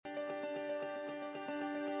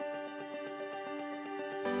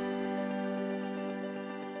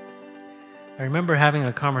I remember having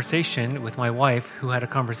a conversation with my wife who had a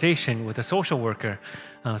conversation with a social worker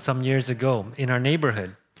some years ago in our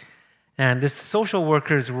neighborhood. And this social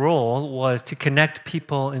worker's role was to connect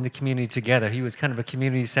people in the community together. He was kind of a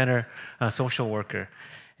community center social worker.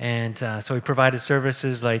 And so he provided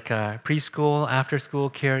services like preschool,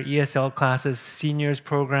 after-school care, ESL classes, seniors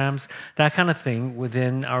programs, that kind of thing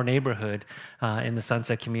within our neighborhood in the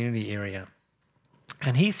Sunset community area.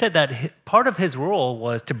 And he said that part of his role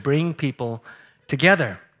was to bring people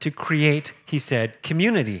together, to create, he said,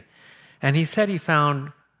 community. And he said he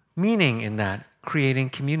found meaning in that, creating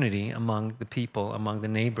community among the people, among the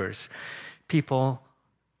neighbors. People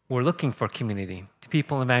were looking for community.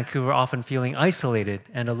 People in Vancouver often feeling isolated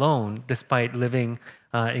and alone despite living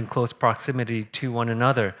in close proximity to one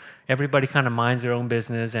another. Everybody kind of minds their own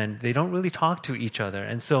business and they don't really talk to each other.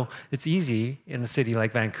 And so it's easy in a city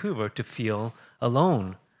like Vancouver to feel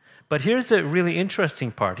alone. But here's the really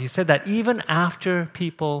interesting part. He said that even after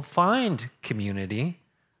people find community,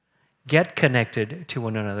 get connected to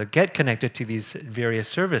one another, get connected to these various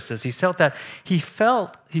services, he felt that he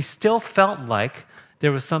still felt like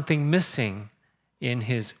there was something missing in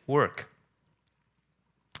his work.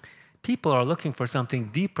 People are looking for something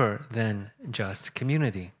deeper than just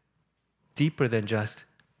community, deeper than just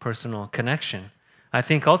personal connection. I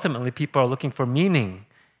think ultimately people are looking for meaning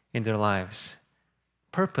in their lives,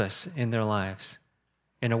 purpose in their lives.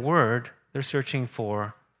 In a word, they're searching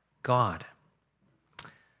for God.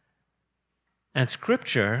 And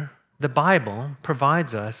Scripture, the Bible,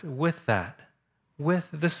 provides us with that, with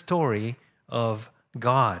the story of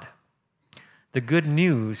God. The good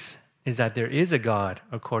news is that there is a God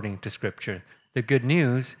according to Scripture. The good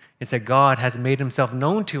news is that God has made himself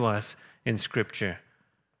known to us in Scripture.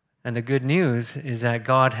 And the good news is that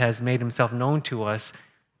God has made himself known to us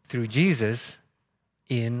through Jesus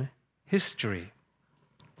in history.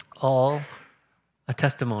 All a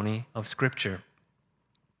testimony of Scripture.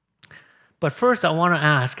 But first, I want to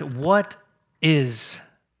ask, what is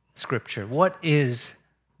Scripture? What is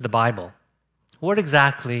the Bible? What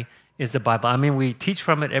exactly is the Bible? I mean, we teach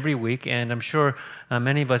from it every week, and I'm sure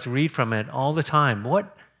many of us read from it all the time.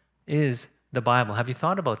 What is the Bible? Have you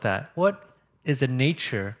thought about that? What is the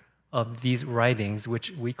nature of these writings,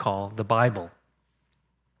 which we call the Bible?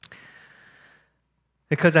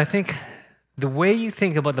 Because I think the way you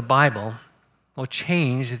think about the Bible will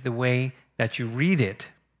change the way that you read it.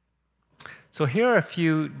 So here are a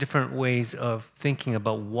few different ways of thinking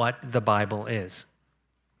about what the Bible is.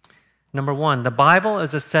 Number one, the Bible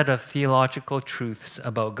is a set of theological truths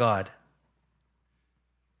about God.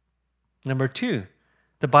 Number two,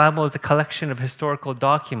 the Bible is a collection of historical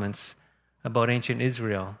documents about ancient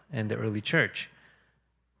Israel and the early church.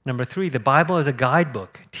 Number three, the Bible is a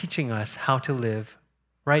guidebook teaching us how to live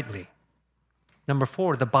rightly. Number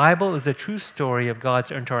four, the Bible is a true story of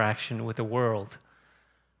God's interaction with the world.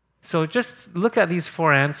 So just look at these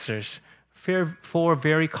four answers, four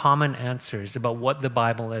very common answers about what the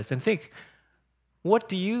Bible is, and think, what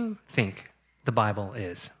do you think the Bible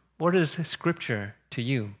is? What is Scripture to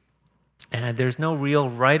you? And there's no real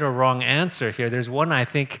right or wrong answer here. There's one I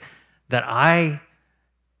think that I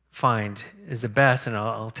find is the best, and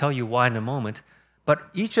I'll tell you why in a moment. But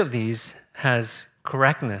each of these has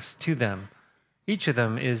correctness to them. Each of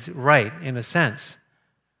them is right in a sense.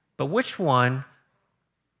 But which one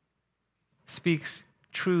speaks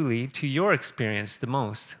truly to your experience the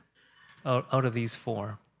most out of these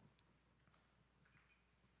four?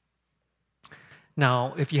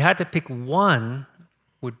 Now, if you had to pick one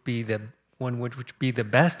would be the one which would be the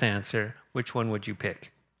best answer, which one would you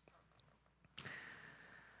pick?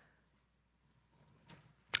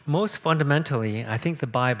 Most fundamentally, I think the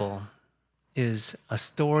Bible is a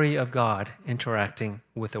story of God interacting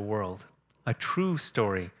with the world, a true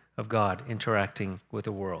story of God interacting with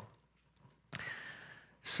the world.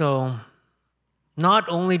 So, not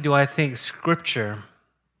only do I think Scripture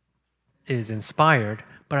is inspired,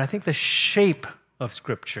 but I think the shape of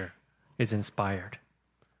Scripture is inspired.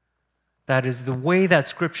 That is, the way that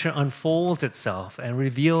Scripture unfolds itself and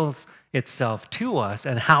reveals itself to us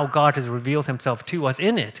and how God has revealed himself to us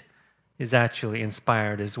in it is actually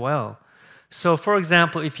inspired as well. So, for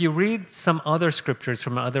example, if you read some other scriptures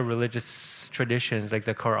from other religious traditions, like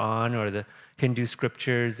the Quran or the Hindu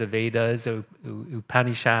scriptures, the Vedas, or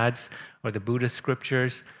Upanishads, or the Buddhist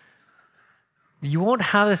scriptures, you won't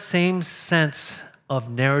have the same sense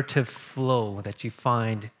of narrative flow that you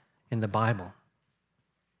find in the Bible.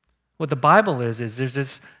 What the Bible is there's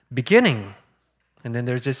this beginning, and then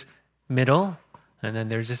there's this middle, and then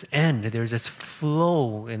there's this end. There's this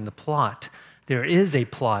flow in the plot. There is a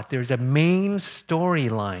plot. There's a main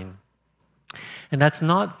storyline. And that's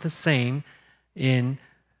not the same in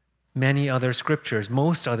many other scriptures,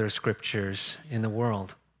 most other scriptures in the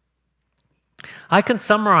world. I can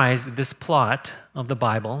summarize this plot of the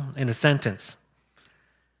Bible in a sentence.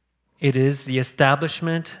 It is the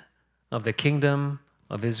establishment of the kingdom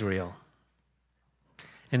of Israel.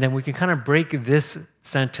 And then we can kind of break this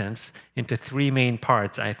sentence into three main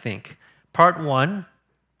parts, I think. Part one,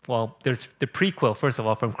 well, there's the prequel, first of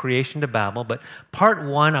all, from creation to Babel, but part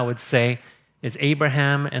one, I would say, is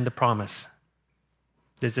Abraham and the promise.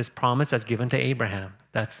 There's this promise that's given to Abraham.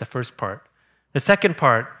 That's the first part. The second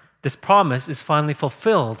part, this promise is finally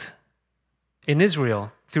fulfilled in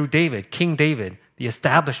Israel through David, King David, the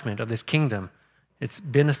establishment of this kingdom. It's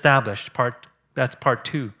been established. That's part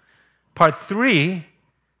two. Part three,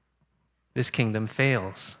 this kingdom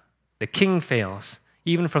fails. The king fails,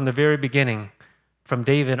 even from the very beginning, from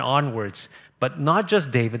David onwards. But not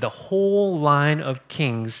just David, the whole line of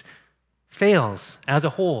kings fails as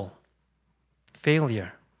a whole.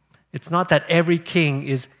 Failure. It's not that every king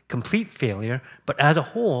is complete failure, but as a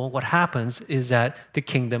whole, what happens is that the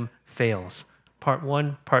kingdom fails. Part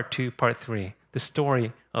one, part two, part three. The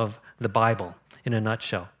story of the Bible in a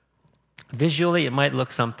nutshell. Visually, it might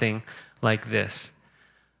look something like this.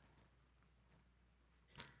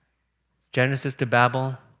 Genesis to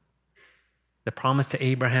Babel, the promise to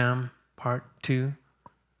Abraham, part two.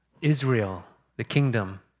 Israel, the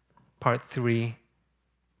kingdom, part three.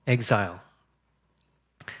 Exile.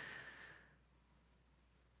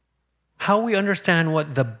 How we understand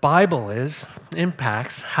what the Bible is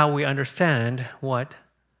impacts how we understand what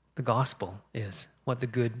the gospel is, what the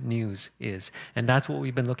good news is. And that's what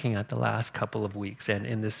we've been looking at the last couple of weeks and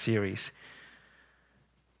in this series.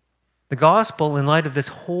 The gospel, in light of this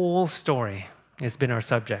whole story, has been our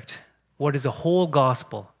subject. What is a whole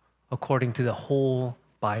gospel according to the whole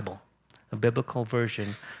Bible? A biblical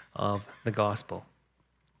version of the gospel.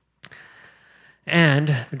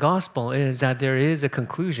 And the gospel is that there is a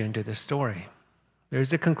conclusion to this story.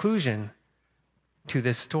 There's a conclusion to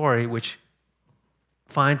this story which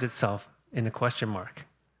finds itself in a question mark.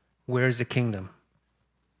 Where is the kingdom?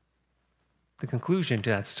 The conclusion to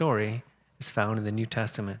that story is found in the New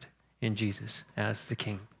Testament, in Jesus as the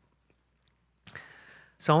King.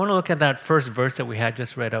 So I want to look at that first verse that we had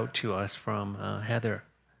just read out to us from Heather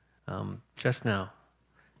just now.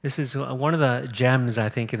 This is one of the gems, I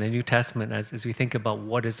think, in the New Testament as we think about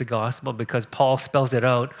what is the gospel, because Paul spells it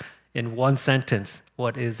out in one sentence.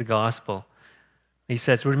 What is the gospel? He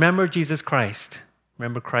says, remember Jesus Christ.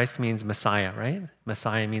 Remember, Christ means Messiah, right?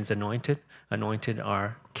 Messiah means anointed. Anointed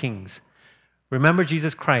are kings. Remember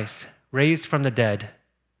Jesus Christ, raised from the dead,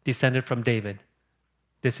 descended from David.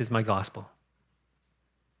 This is my gospel.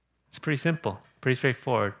 It's pretty simple, pretty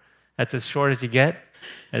straightforward. That's as short as you get,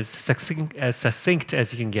 as succinct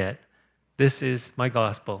as you can get. This is my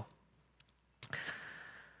gospel.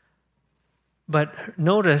 But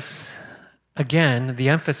notice, again, the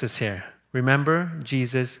emphasis here. Remember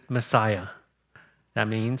Jesus, Messiah. That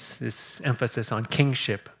means this emphasis on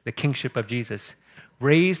kingship, the kingship of Jesus.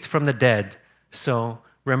 Raised from the dead. So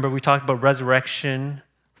remember we talked about resurrection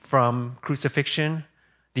from crucifixion.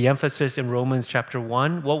 The emphasis in Romans chapter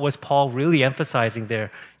 1, what was Paul really emphasizing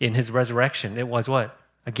there in his resurrection? It was what?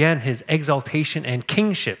 Again, his exaltation and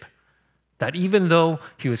kingship. That even though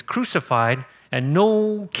he was crucified and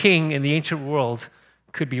no king in the ancient world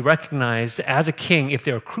could be recognized as a king if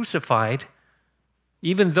they were crucified,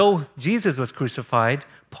 even though Jesus was crucified,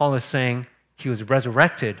 Paul is saying he was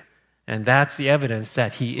resurrected, and that's the evidence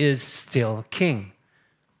that he is still king.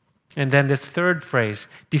 And then this third phrase,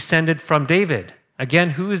 descended from David.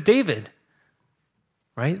 Again, who is David?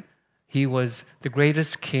 Right? He was the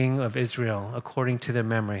greatest king of Israel according to their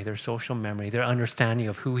memory, their social memory, their understanding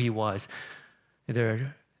of who he was,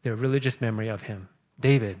 their religious memory of him.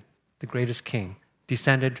 David, the greatest king,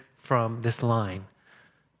 descended from this line.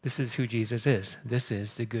 This is who Jesus is. This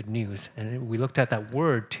is the good news. And we looked at that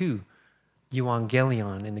word too,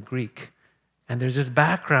 euangelion in the Greek. And there's this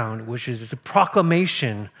background, which is a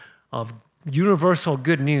proclamation of universal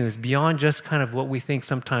good news beyond just kind of what we think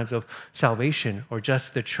sometimes of salvation or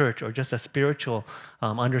just the church or just a spiritual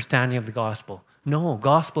understanding of the gospel. No,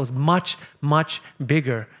 gospel is much, much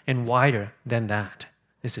bigger and wider than that.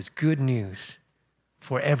 This is good news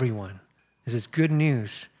for everyone. This is good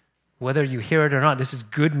news. Whether you hear it or not, this is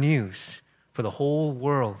good news for the whole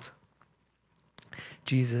world.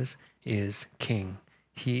 Jesus is King.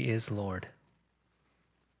 He is Lord.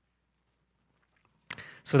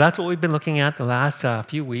 So that's what we've been looking at the last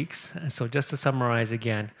few weeks. So just to summarize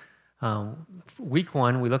again, week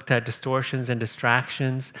 1, we looked at distortions and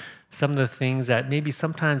distractions, some of the things that maybe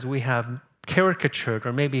sometimes we have caricatured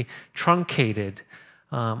or maybe truncated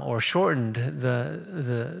or shortened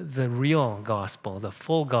the real gospel, the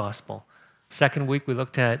full gospel. Second week, we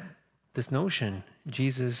looked at this notion: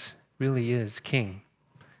 Jesus really is king.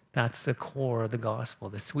 That's the core of the gospel,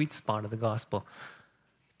 the sweet spot of the gospel.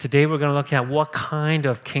 Today, we're going to look at what kind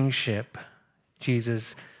of kingship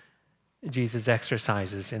Jesus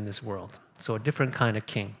exercises in this world. So a different kind of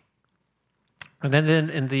king. And then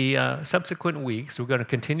in the subsequent weeks, we're going to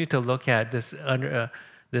continue to look at this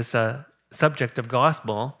subject of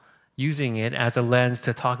gospel, using it as a lens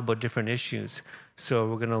to talk about different issues. So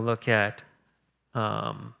we're going to look at,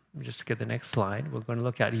 just to get the next slide, we're going to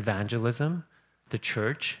look at evangelism, the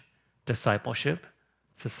church, discipleship,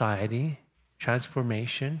 society,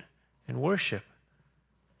 transformation, and worship.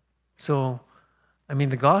 So, I mean,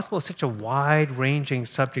 the gospel is such a wide-ranging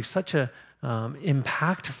subject, such a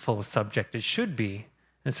impactful subject. It should be.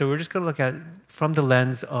 And so we're just going to look at from the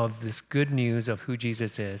lens of this good news of who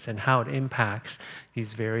Jesus is and how it impacts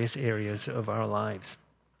these various areas of our lives.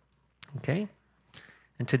 Okay?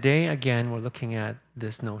 And today, again, we're looking at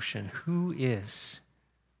this notion. Who is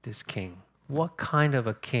this king? What kind of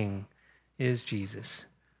a king is Jesus?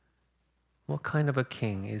 What kind of a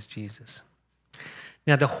king is Jesus?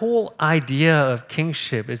 Now, the whole idea of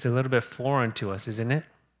kingship is a little bit foreign to us, isn't it?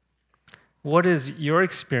 What is your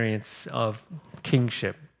experience of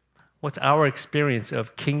kingship? What's our experience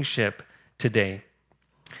of kingship today?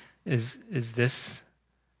 Is this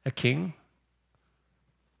a king?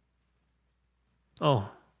 Oh,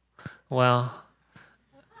 well,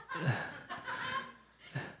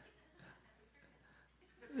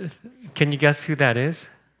 can you guess who that is?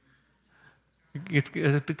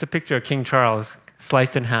 It's a picture of King Charles,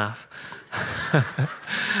 sliced in half.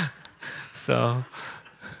 So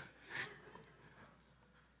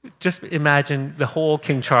just imagine the whole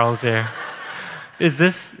King Charles there. Is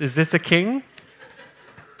this a king?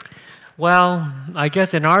 Well, I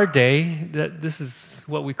guess in our day, this is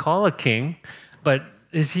what we call a king, but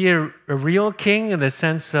is he a real king in the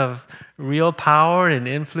sense of real power and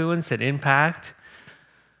influence and impact?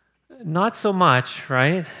 Not so much,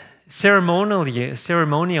 right?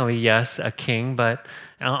 Ceremonially, yes, a king, but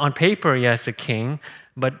on paper, yes, a king,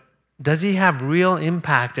 but does he have real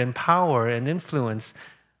impact and power and influence?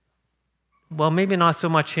 Well, maybe not so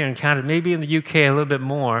much here in Canada, maybe in the UK a little bit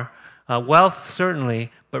more. Wealth,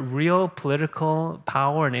 certainly, but real political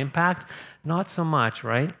power and impact, not so much,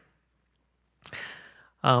 right?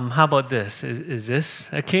 How about this? Is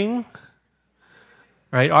this a king?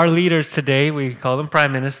 Right, our leaders today, we call them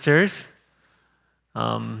prime ministers.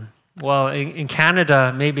 Well, in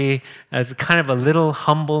Canada, maybe as kind of a little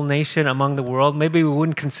humble nation among the world, maybe we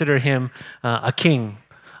wouldn't consider him a king.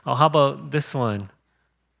 Oh, how about this one?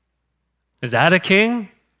 Is that a king?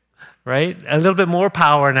 Right? A little bit more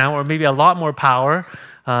power now, or maybe a lot more power.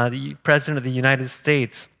 The President of the United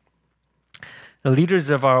States. The leaders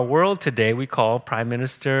of our world today, we call prime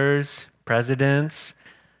ministers, presidents.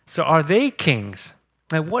 So are they kings?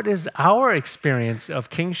 Now, what is our experience of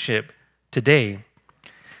kingship today?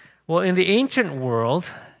 Well, in the ancient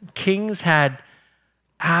world, kings had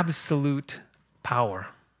absolute power.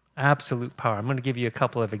 Absolute power. I'm going to give you a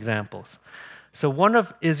couple of examples. So one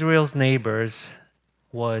of Israel's neighbors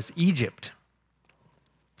was Egypt.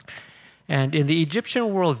 And in the Egyptian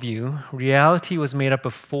worldview, reality was made up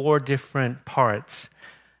of 4 different parts.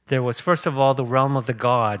 There was, first of all, the realm of the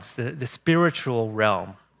gods, the spiritual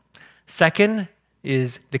realm. Second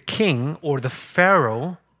is the king or the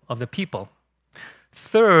pharaoh of the people.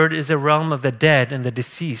 Third is the realm of the dead and the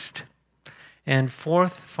deceased. And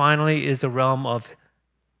fourth, finally, is the realm of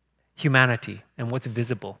humanity and what's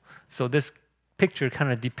visible. So this picture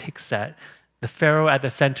kind of depicts that. The Pharaoh at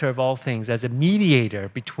the center of all things as a mediator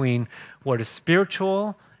between what is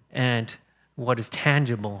spiritual and what is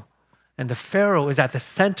tangible. And the Pharaoh is at the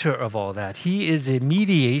center of all that. He is a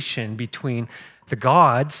mediation between the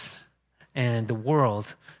gods and the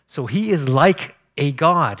world. So he is like a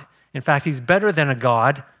god. In fact, he's better than a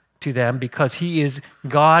god to them because he is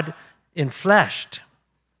God enfleshed.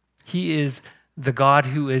 He is the God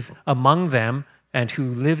who is among them and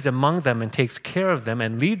who lives among them and takes care of them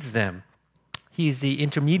and leads them. He's the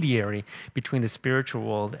intermediary between the spiritual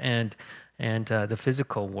world and the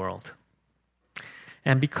physical world.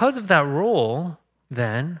 And because of that role,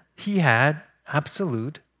 then, he had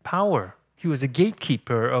absolute power. He was a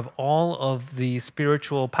gatekeeper of all of the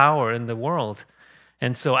spiritual power in the world.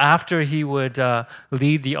 And so after he would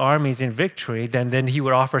lead the armies in victory, then he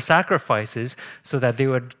would offer sacrifices so that they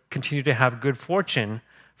would continue to have good fortune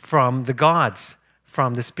from the gods,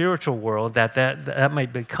 from the spiritual world, that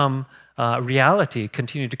might become reality,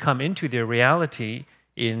 continue to come into their reality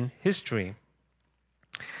in history.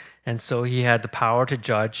 And so he had the power to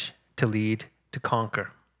judge, to lead, to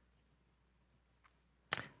conquer.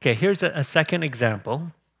 Okay, here's a second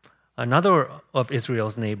example. Another of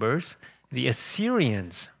Israel's neighbors, the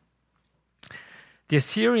Assyrians. The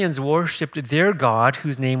Assyrians worshipped their god,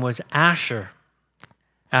 whose name was Asher,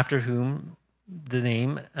 after whom the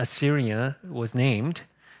name Assyria was named.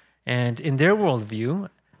 And in their worldview,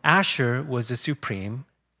 Asher was the supreme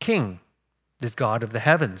king, this god of the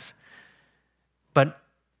heavens. But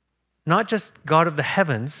not just God of the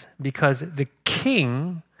heavens, because the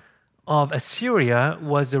king of Assyria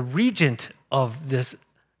was a regent of this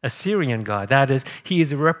Assyrian god. That is, he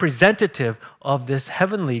is a representative of this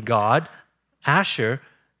heavenly god. Asher,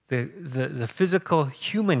 the physical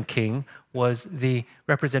human king, was the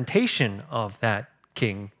representation of that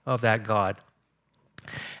king, of that god.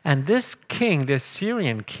 And this king, the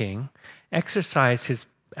Assyrian king, exercised his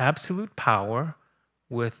absolute power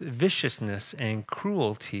with viciousness and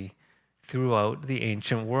cruelty throughout the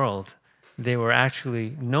ancient world. They were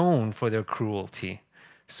actually known for their cruelty.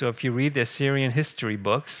 So if you read the Assyrian history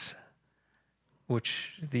books,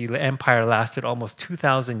 which the empire lasted almost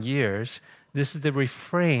 2,000 years, this is the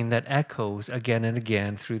refrain that echoes again and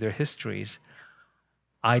again through their histories.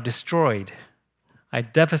 I destroyed, I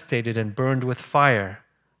devastated and burned with fire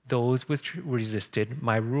those which resisted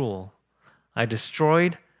my rule. I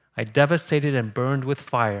destroyed, I devastated and burned with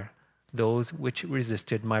fire those which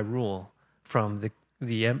resisted my rule, from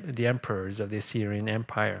the emperors of the Assyrian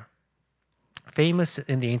Empire. Famous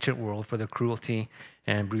in the ancient world for their cruelty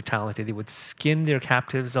and brutality. They would skin their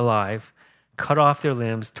captives alive, cut off their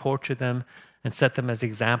limbs, torture them, and set them as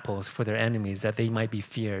examples for their enemies that they might be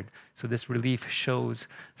feared. So this relief shows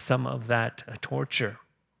some of that torture.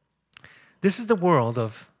 This is the world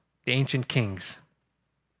of the ancient kings.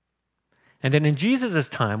 And then in Jesus'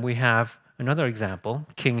 time, we have another example,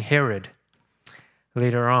 King Herod,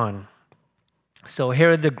 later on. So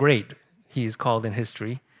Herod the Great, he is called in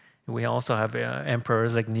history. We also have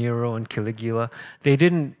emperors like Nero and Caligula. They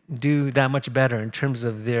didn't do that much better in terms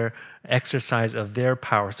of their exercise of their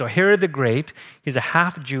power. So Herod the Great, he's a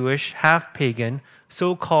half-Jewish, half-pagan,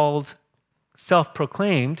 so-called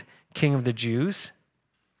self-proclaimed king of the Jews.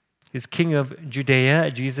 He's king of Judea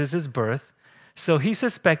at Jesus' birth. So he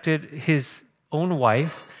suspected his own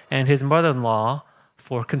wife and his mother-in-law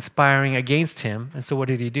for conspiring against him. And so what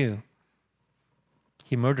did he do?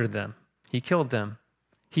 He murdered them. He killed them.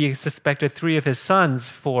 He suspected 3 of his sons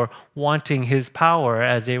for wanting his power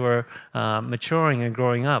as they were maturing and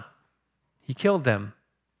growing up. He killed them.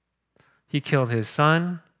 He killed his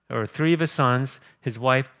son, or 3 of his sons, his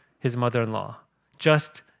wife, his mother-in-law,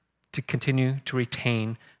 just to continue to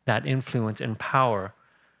retain that influence and power.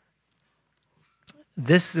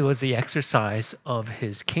 This was the exercise of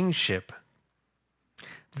his kingship.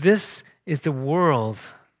 This is the world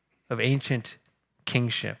of ancient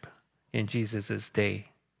kingship in Jesus' day.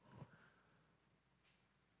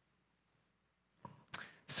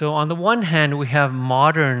 So on the one hand, we have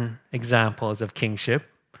modern examples of kingship,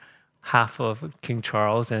 half of King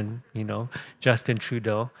Charles and, Justin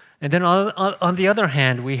Trudeau. And then on the other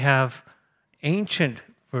hand, we have ancient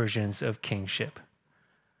versions of kingship.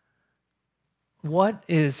 What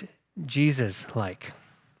is Jesus like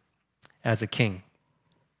as a king?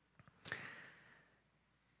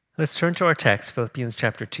 Let's turn to our text, Philippians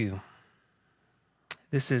chapter 2.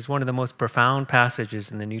 This is one of the most profound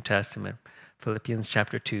passages in the New Testament, Philippians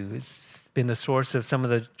chapter 2. It's been the source of some of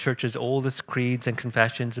the church's oldest creeds and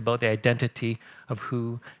confessions about the identity of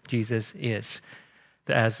who Jesus is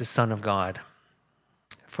as the Son of God.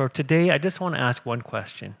 For today, I just want to ask one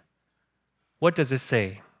question. What does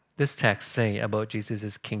this text say about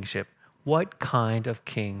Jesus' kingship? What kind of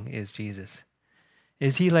king is Jesus?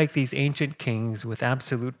 Is he like these ancient kings with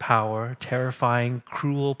absolute power, terrifying,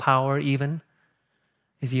 cruel power even?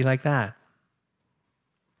 Is he like that?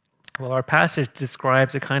 Well, our passage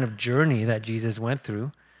describes the kind of journey that Jesus went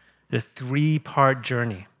through, the 3-part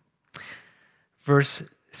journey. Verse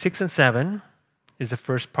 6 and 7 is the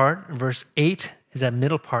first part. Verse 8 is that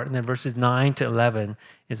middle part. And then verses 9 to 11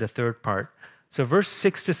 is the third part. So verse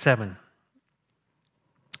 6 to 7,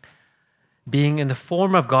 being in the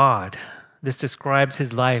form of God, this describes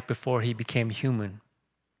his life before he became human.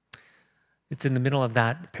 It's in the middle of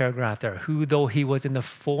that paragraph there. Who, though he was in the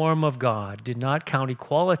form of God, did not count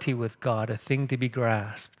equality with God a thing to be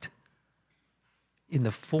grasped. In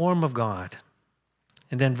the form of God.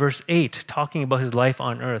 And then verse 8, talking about his life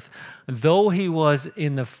on earth. Though he was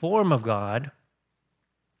in the form of God,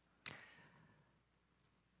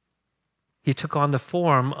 he took on the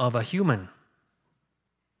form of a human.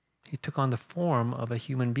 He took on the form of a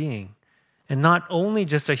human being. And not only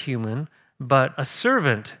just a human, but a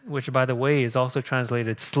servant, which, by the way, is also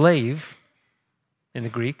translated slave in the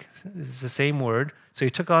Greek. It's the same word. So he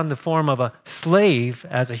took on the form of a slave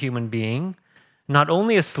as a human being, not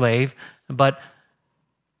only a slave, but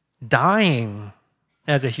dying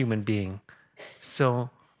as a human being. So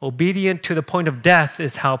obedient to the point of death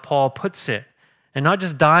is how Paul puts it. And not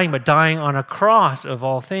just dying, but dying on a cross of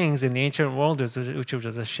all things in the ancient world, which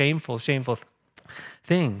was a shameful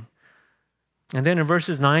thing. And then in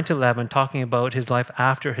verses 9 to 11, talking about his life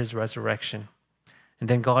after his resurrection. And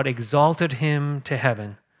then God exalted him to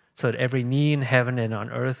heaven so that every knee in heaven and on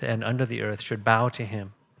earth and under the earth should bow to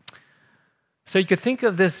him. So you could think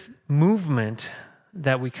of this movement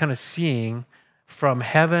that we kind of seeing from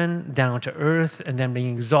heaven down to earth and then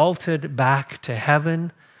being exalted back to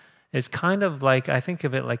heaven. It's kind of like, I think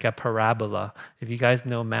of it like a parabola, if you guys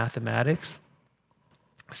know mathematics.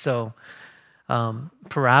 So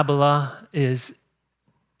parabola is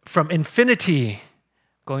from infinity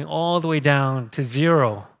going all the way down to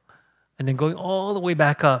zero and then going all the way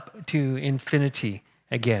back up to infinity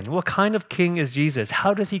again. What kind of king is Jesus?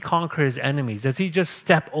 How does he conquer his enemies? Does he just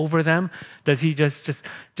step over them? Does he just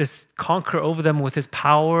conquer over them with his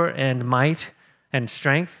power and might and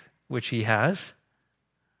strength, which he has?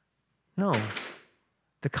 No.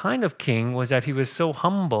 The kind of king was that he was so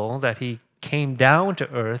humble that he came down to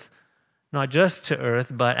earth, not just to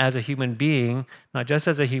earth, but as a human being, not just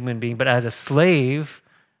as a human being, but as a slave,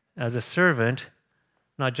 as a servant,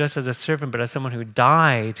 not just as a servant, but as someone who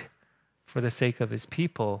died for the sake of his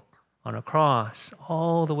people on a cross,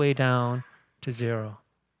 all the way down to zero.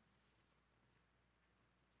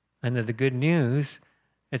 And then the good news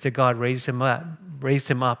is that God raised him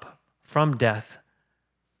up from death,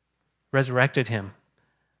 resurrected him.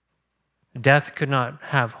 Death could not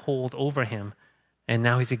have hold over him, and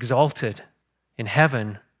now he's exalted in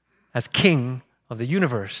heaven as king of the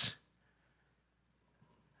universe.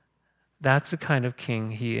 That's the kind of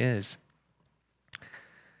king he is.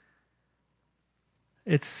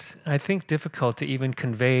 It's, I think, difficult to even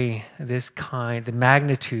convey the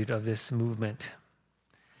magnitude of this movement.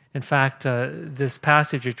 In fact, this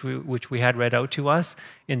passage which we had read out to us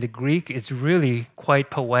in the Greek is really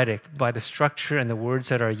quite poetic by the structure and the words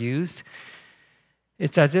that are used.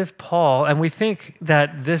 It's as if Paul, and we think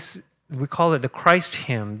that this, we call it the Christ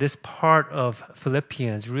hymn, this part of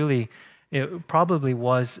Philippians really, it probably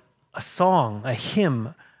was a song, a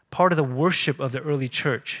hymn, part of the worship of the early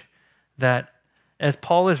church, that as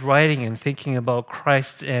Paul is writing and thinking about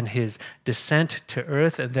Christ and his descent to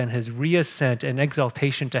earth and then his reascent and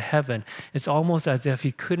exaltation to heaven, it's almost as if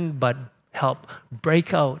he couldn't but help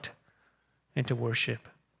break out into worship,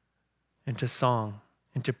 into song,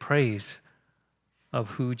 into praise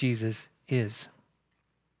of who Jesus is.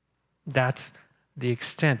 That's the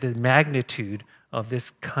extent, the magnitude of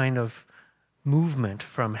this kind of movement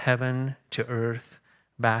from heaven to earth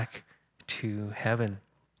back to heaven.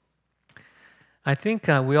 I think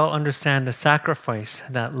we all understand the sacrifice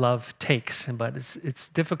that love takes, but it's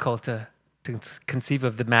difficult to conceive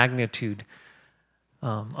of the magnitude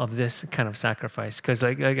of this kind of sacrifice. Because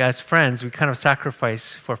like as friends, we kind of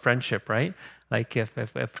sacrifice for friendship, right? Like if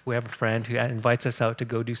we have a friend who invites us out to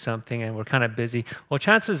go do something and we're kind of busy, well,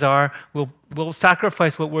 chances are we'll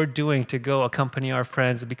sacrifice what we're doing to go accompany our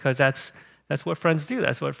friends because that's what friends do.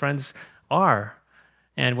 That's what friends are.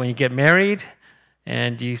 And when you get married,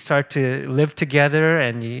 and you start to live together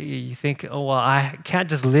and you think, oh, well, I can't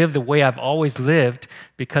just live the way I've always lived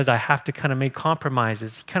because I have to kind of make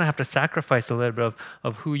compromises. You kind of have to sacrifice a little bit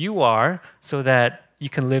of who you are so that you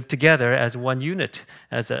can live together as one unit,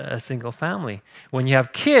 as a single family. When you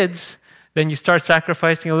have kids, then you start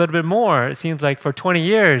sacrificing a little bit more. It seems like for 20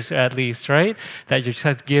 years at least, right? That you're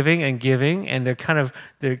just giving, and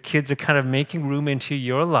their kids are kind of making room into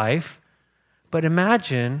your life. But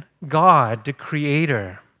imagine God, the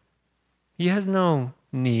Creator. He has no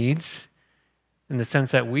needs in the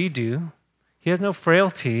sense that we do. He has no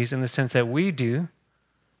frailties in the sense that we do.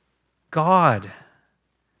 God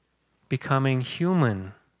becoming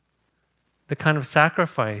human, the kind of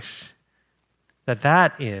sacrifice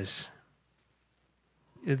that is.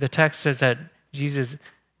 The text says that Jesus,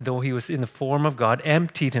 though he was in the form of God,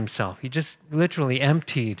 emptied himself. He just literally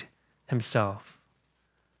emptied himself.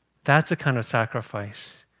 That's the kind of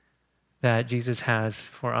sacrifice that Jesus has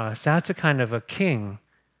for us. That's the kind of a king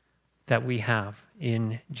that we have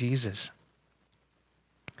in Jesus.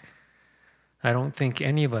 I don't think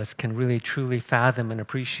any of us can really truly fathom and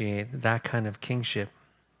appreciate that kind of kingship.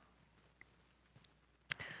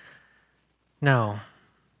 Now,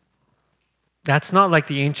 that's not like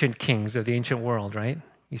the ancient kings of the ancient world, right?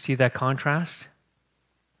 You see that contrast?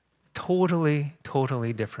 Totally,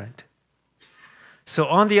 totally different. So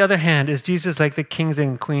on the other hand, is Jesus like the kings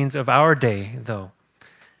and queens of our day, though?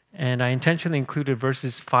 And I intentionally included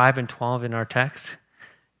verses 5 and 12 in our text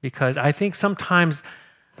because I think sometimes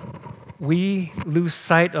we lose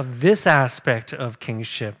sight of this aspect of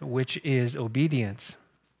kingship, which is obedience.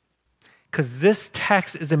 Because this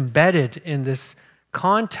text is embedded in this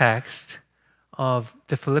context of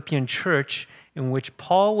the Philippian church in which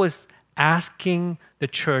Paul was asking the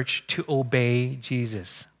church to obey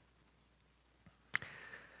Jesus.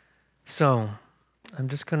 So I'm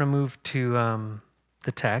just going to move to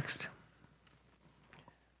the text.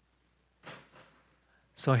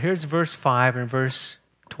 So here's verse 5 and verse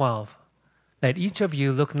 12. That each of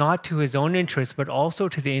you look not to his own interests, but also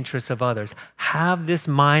to the interests of others. Have this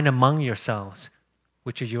mind among yourselves,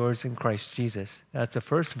 which is yours in Christ Jesus. That's the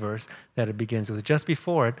first verse that it begins with, just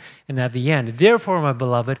before it, and at the end. Therefore, my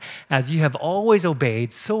beloved, as you have always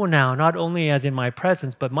obeyed, so now, not only as in my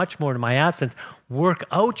presence, but much more in my absence, work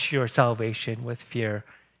out your salvation with fear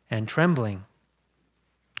and trembling.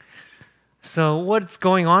 So what's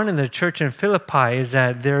going on in the church in Philippi is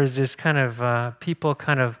that there's this kind of people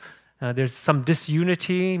there's some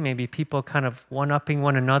disunity, maybe people kind of one-upping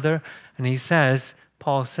one another. And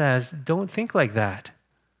Paul says, don't think like that.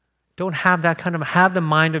 Don't have that have the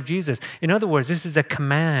mind of Jesus. In other words, this is a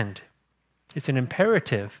command. It's an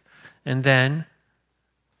imperative. And then,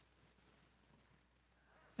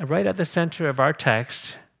 right at the center of our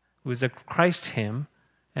text was a Christ hymn,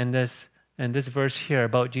 and this verse here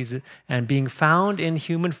about Jesus, and being found in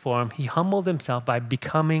human form, he humbled himself by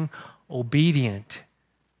becoming obedient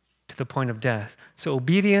to the point of death. So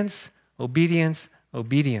obedience, obedience,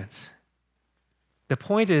 obedience. The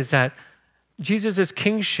point is that Jesus'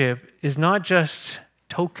 kingship is not just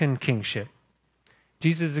token kingship.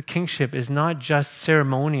 Jesus' kingship is not just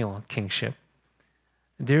ceremonial kingship.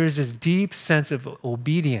 There is this deep sense of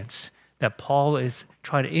obedience that Paul is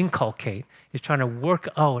trying to inculcate, is trying to work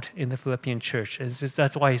out in the Philippian church.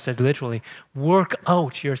 That's why he says literally, work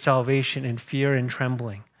out your salvation in fear and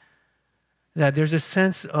trembling. That there's a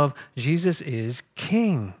sense of Jesus is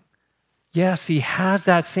king. Yes, he has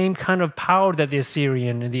that same kind of power that the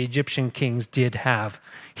Assyrian and the Egyptian kings did have.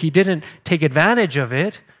 He didn't take advantage of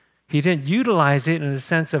it. He didn't utilize it in the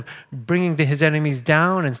sense of bringing his enemies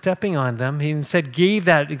down and stepping on them. He instead gave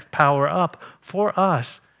that power up for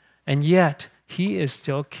us. And yet, he is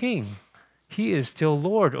still king. He is still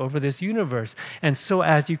Lord over this universe. And so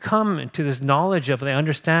as you come to this knowledge of the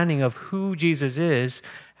understanding of who Jesus is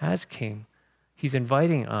as king, he's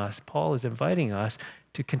inviting us, Paul is inviting us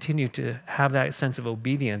to continue to have that sense of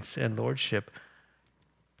obedience and lordship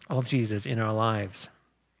of Jesus in our lives.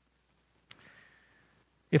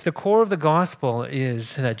 If the core of the gospel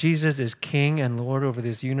is that Jesus is king and Lord over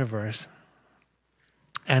this universe,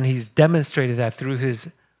 and he's demonstrated that through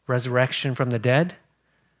his resurrection from the dead,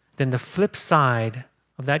 then the flip side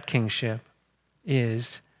of that kingship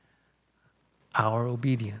is our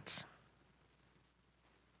obedience.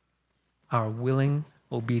 Our willing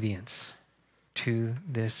obedience to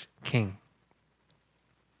this king.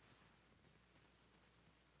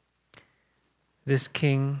 This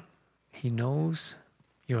king, he knows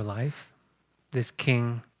your life. This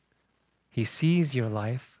king, he sees your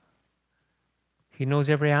life. He knows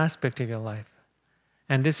every aspect of your life.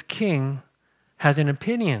 And this king has an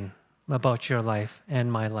opinion about your life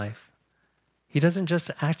and my life. He doesn't just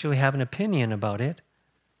actually have an opinion about it.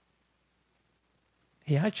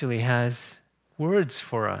 He actually has words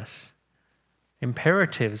for us,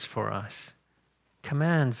 imperatives for us,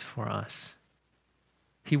 commands for us.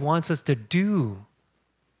 He wants us to do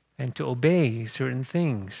and to obey certain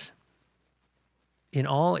things in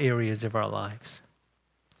all areas of our lives.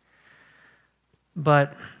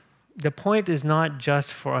 But the point is not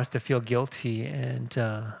just for us to feel guilty and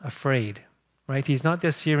afraid, right? He's not the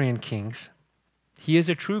Assyrian kings. He is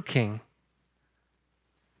a true king,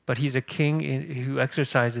 but he's a king who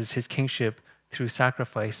exercises his kingship through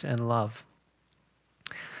sacrifice and love.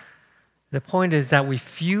 The point is that we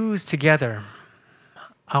fuse together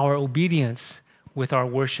our obedience with our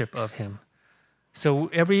worship of him. So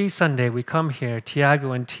every Sunday we come here,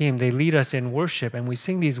 Tiago and team, they lead us in worship, and we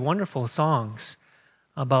sing these wonderful songs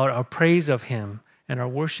about our praise of him and our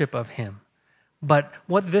worship of him. But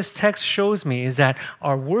what this text shows me is that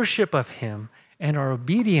our worship of him and our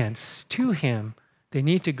obedience to him, they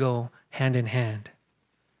need to go hand in hand.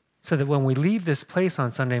 So that when we leave this place on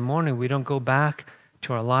Sunday morning, we don't go back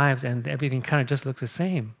to our lives and everything kind of just looks the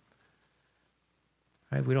same.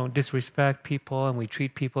 Right? We don't disrespect people and we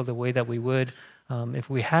treat people the way that we would if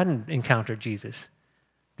we hadn't encountered Jesus.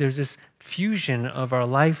 There's this fusion of our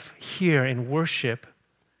life here in worship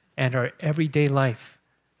and our everyday life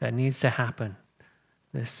that needs to happen.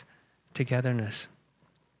 this togetherness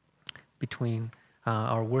between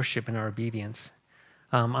our worship and our obedience.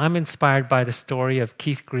 I'm inspired by the story of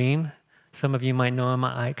Keith Green. Some of you might know him.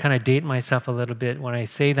 I kind of date myself a little bit when I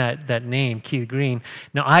say that name, Keith Green.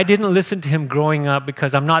 Now, I didn't listen to him growing up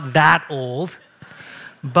because I'm not that old,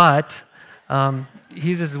 but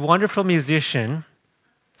he's this wonderful musician,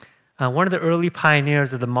 one of the early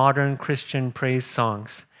pioneers of the modern Christian praise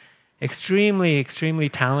songs. Extremely, extremely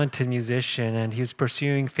talented musician, and he was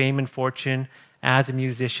pursuing fame and fortune as a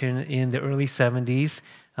musician in the early 70s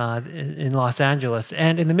in Los Angeles.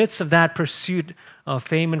 And in the midst of that pursuit of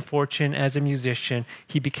fame and fortune as a musician,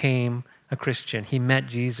 he became a Christian. He met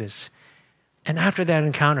Jesus. And after that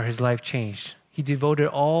encounter, his life changed. He devoted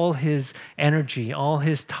all his energy, all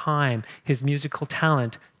his time, his musical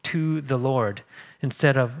talent to the Lord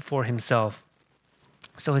instead of for himself.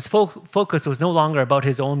 So his focus was no longer about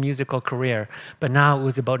his own musical career, but now it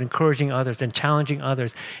was about encouraging others and challenging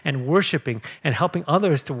others and worshiping and helping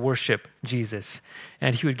others to worship Jesus.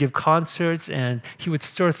 And he would give concerts and he would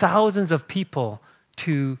stir thousands of people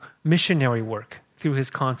to missionary work through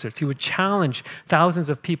his concerts. He would challenge thousands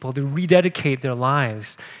of people to rededicate their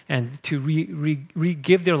lives and to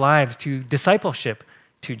give their lives to discipleship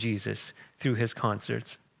to Jesus through his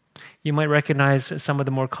concerts. You might recognize some of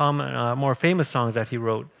the more famous songs that he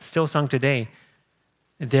wrote, still sung today.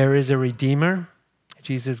 There is a Redeemer,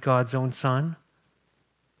 Jesus, God's own Son.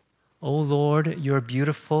 O Lord, you're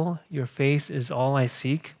beautiful. Your face is all I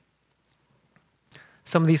seek.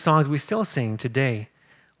 Some of these songs we still sing today.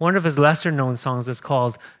 One of his lesser-known songs is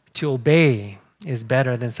called To Obey is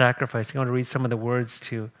Better Than Sacrifice. I'm going to read some of the words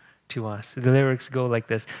to us. The lyrics go like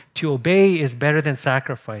this. To obey is better than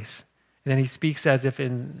sacrifice. And then he speaks as if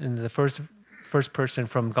in the first person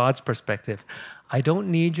from God's perspective. I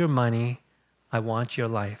don't need your money. I want your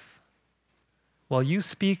life. While you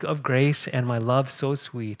speak of grace and my love so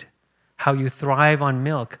sweet, how you thrive on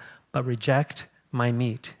milk but reject my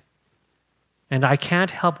meat. And I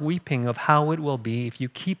can't help weeping of how it will be if you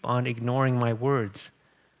keep on ignoring my words.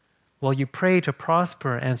 While you pray to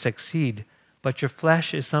prosper and succeed, but your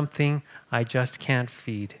flesh is something I just can't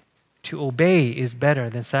feed. To obey is better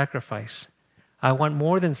than sacrifice. I want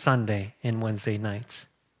more than Sunday and Wednesday nights.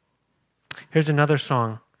 Here's another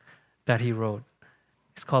song that he wrote.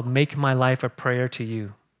 It's called Make My Life a Prayer to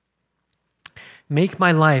You. Make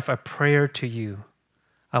my life a prayer to you.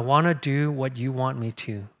 I want to do what you want me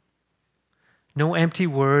to. No empty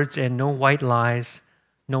words and no white lies,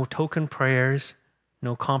 no token prayers,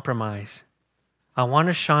 no compromise. I want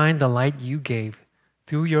to shine the light you gave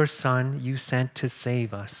through your Son you sent to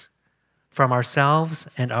save us. From ourselves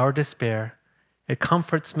and our despair, it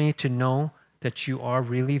comforts me to know that you are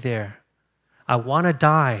really there. I want to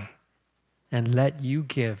die and let you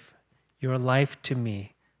give your life to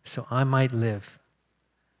me so I might live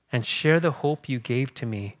and share the hope you gave to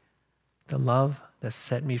me, the love that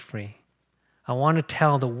set me free. I want to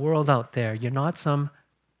tell the world out there you're not some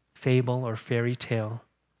fable or fairy tale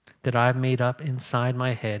that I've made up inside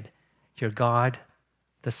my head. You're God,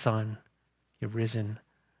 the Son, you're risen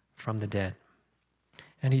from the dead.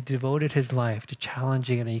 And he devoted his life to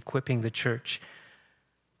challenging and equipping the church.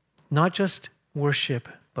 Not just worship,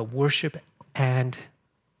 but worship and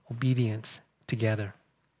obedience together.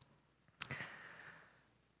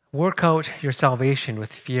 Work out your salvation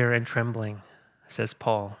with fear and trembling, says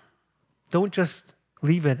Paul. Don't just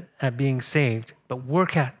leave it at being saved, but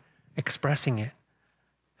work at expressing it,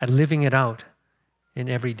 at living it out in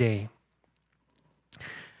every day.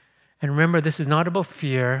 And remember, this is not about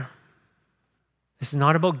fear. This is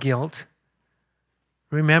not about guilt.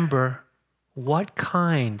 Remember what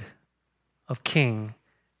kind of king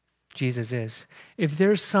Jesus is. If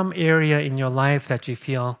there's some area in your life that you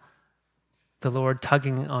feel the Lord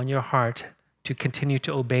tugging on your heart to continue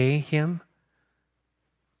to obey him,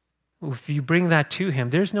 if you bring that to him,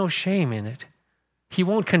 there's no shame in it. He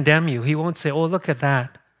won't condemn you. He won't say, oh, look at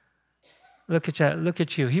that. Look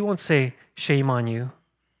at you. He won't say, shame on you.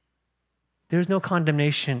 There's no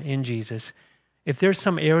condemnation in Jesus. If there's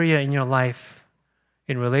some area in your life,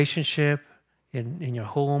 in relationship, in your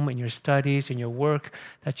home, in your studies, in your work,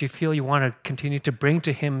 that you feel you want to continue to bring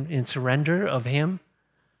to him in surrender of him,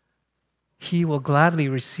 he will gladly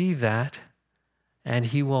receive that and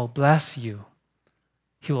he will bless you.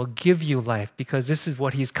 He will give you life because this is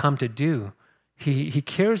what he's come to do. He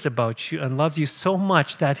cares about you and loves you so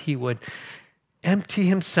much that he would empty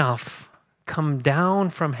himself, come down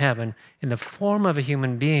from heaven in the form of a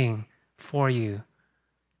human being for you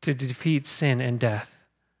to defeat sin and death.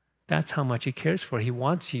 That's how much he cares for. He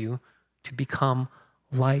wants you to become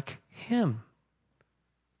like him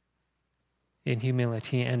in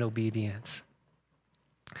humility and obedience.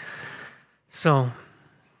 So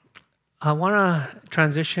I want to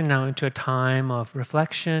transition now into a time of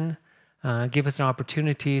reflection, give us an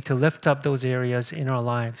opportunity to lift up those areas in our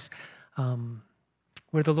lives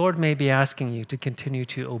where the Lord may be asking you to continue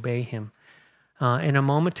to obey Him. In a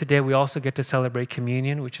moment today, we also get to celebrate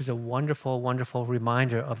communion, which is a wonderful, wonderful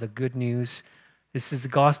reminder of the good news. This is the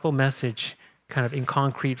gospel message kind of in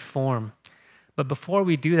concrete form. But before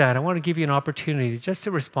we do that, I want to give you an opportunity just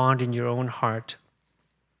to respond in your own heart.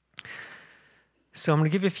 So I'm going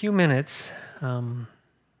to give you a few minutes.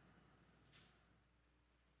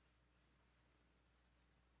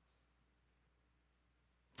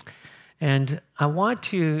 And I want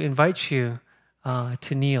to invite you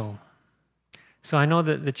to kneel. So I know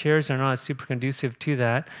that the chairs are not super conducive to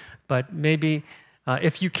that, but maybe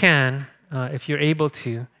if you can, if you're able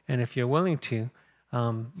to, and if you're willing to,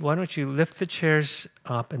 why don't you lift the chairs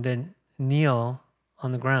up and then kneel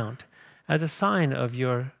on the ground as a sign of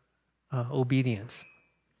your obedience.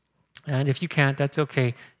 And if you can't, that's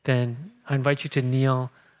okay. Then I invite you to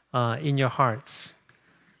kneel in your hearts.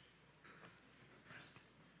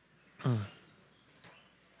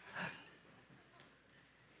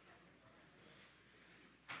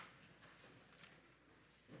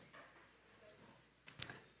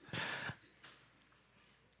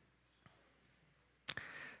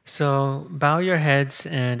 So bow your heads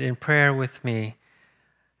and in prayer with me,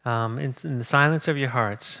 in the silence of your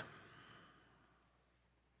hearts.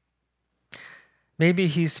 Maybe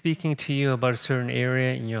He's speaking to you about a certain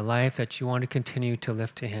area in your life that you want to continue to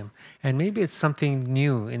lift to Him. And maybe it's something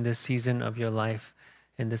new in this season of your life,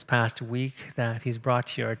 in this past week, that He's brought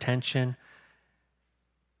to your attention.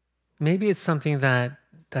 Maybe it's something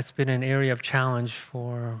that's been an area of challenge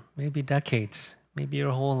for maybe decades, maybe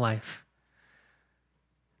your whole life,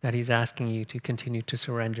 that He's asking you to continue to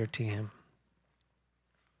surrender to Him.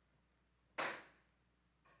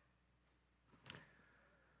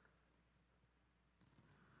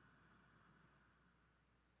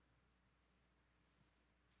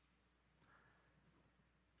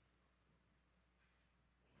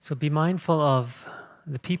 So be mindful of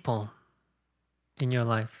the people in your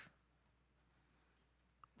life,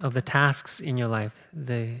 of the tasks in your life,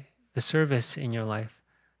 the service in your life,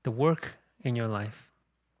 the work in your life.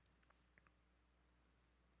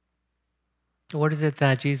 What is it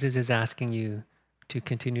that Jesus is asking you to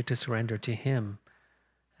continue to surrender to Him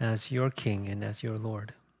as your King and as your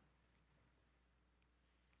Lord?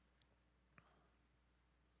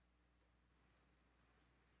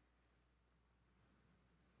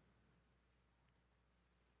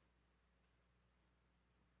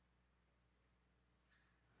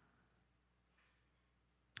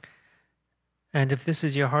 And if this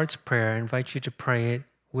is your heart's prayer, I invite you to pray it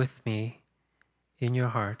with me in your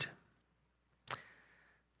heart.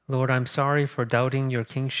 Lord, I'm sorry for doubting your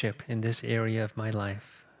kingship in this area of my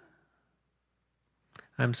life.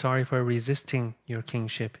 I'm sorry for resisting your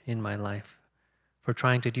kingship in my life, for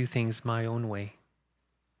trying to do things my own way.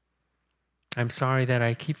 I'm sorry that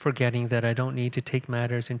I keep forgetting that I don't need to take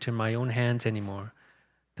matters into my own hands anymore,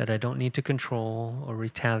 that I don't need to control or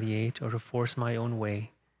retaliate or to force my own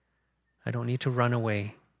way. I don't need to run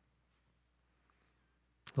away.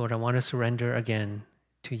 Lord, I want to surrender again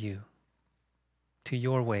to you, to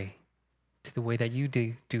your way, to the way that you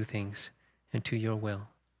do things, and to your will.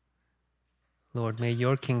 Lord, may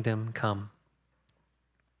your kingdom come.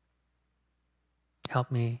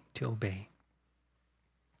 Help me to obey.